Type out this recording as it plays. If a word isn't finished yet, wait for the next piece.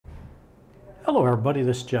Hello everybody,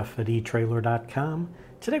 this is Jeff at etrailer.com.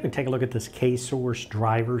 Today we take a look at this K-Source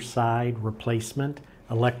driver side replacement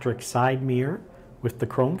electric side mirror with the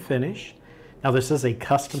chrome finish. Now this is a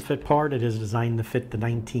custom fit part. It is designed to fit the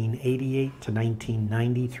 1988 to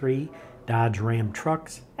 1993 Dodge Ram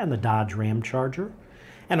trucks and the Dodge Ram Charger.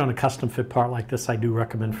 And on a custom fit part like this, I do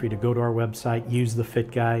recommend for you to go to our website, use the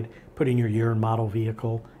fit guide, put in your year and model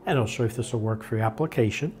vehicle, and it'll show you if this will work for your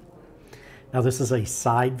application. Now this is a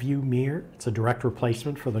side view mirror. It's a direct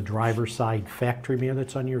replacement for the driver's side factory mirror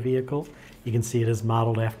that's on your vehicle. You can see it is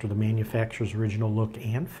modeled after the manufacturer's original look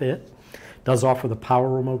and fit. It does offer the power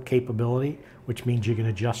remote capability, which means you can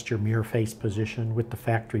adjust your mirror face position with the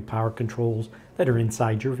factory power controls that are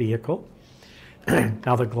inside your vehicle.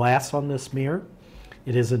 Now the glass on this mirror,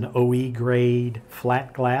 it is an OE grade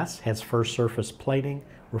flat glass, has first surface plating,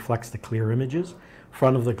 reflects the clear images.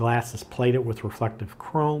 Front of the glass is plated with reflective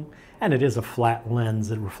chrome, and it is a flat lens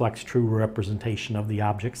that reflects true representation of the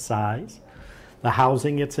object's size. The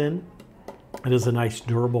housing it's in, it is a nice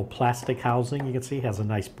durable plastic housing. You can see it has a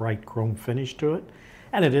nice bright chrome finish to it,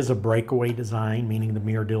 and it is a breakaway design, meaning the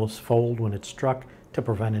mirror does fold when it's struck to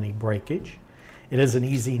prevent any breakage. It is an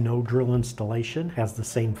easy no-drill installation, has the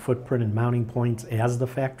same footprint and mounting points as the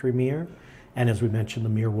factory mirror, and as we mentioned, the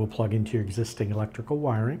mirror will plug into your existing electrical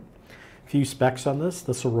wiring. Few specs on this.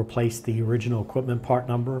 This will replace the original equipment part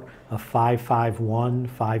number of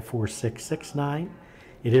 551-54669.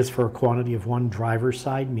 It is for a quantity of one driver's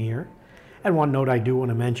side mirror. And one note I do want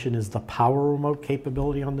to mention is the power remote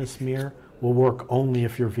capability on this mirror will work only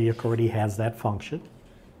if your vehicle already has that function.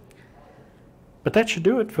 But that should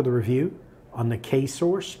do it for the review on the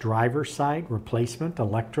K-Source driver's side replacement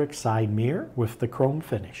electric side mirror with the chrome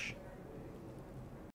finish.